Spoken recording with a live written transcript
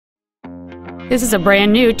This is a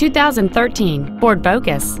brand new 2013 Ford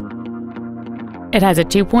Focus. It has a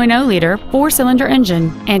 2.0-liter four-cylinder engine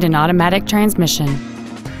and an automatic transmission.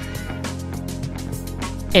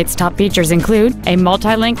 Its top features include a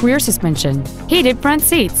multi-link rear suspension, heated front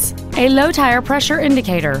seats, a low tire pressure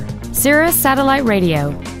indicator, Sirius satellite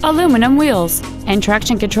radio, aluminum wheels, and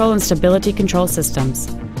traction control and stability control systems.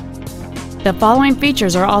 The following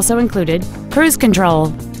features are also included: cruise control,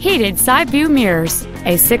 heated side view mirrors,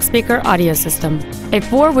 a 6-speaker audio system, a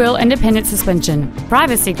 4-wheel independent suspension,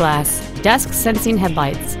 privacy glass, dusk sensing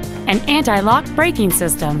headlights, an anti-lock braking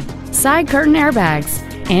system, side curtain airbags,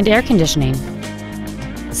 and air conditioning.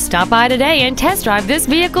 Stop by today and test drive this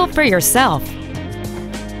vehicle for yourself.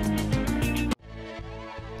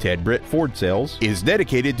 Ted Britt Ford Sales is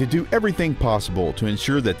dedicated to do everything possible to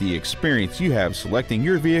ensure that the experience you have selecting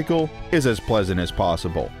your vehicle is as pleasant as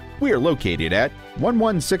possible. We are located at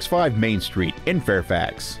 1165 Main Street in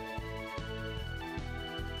Fairfax.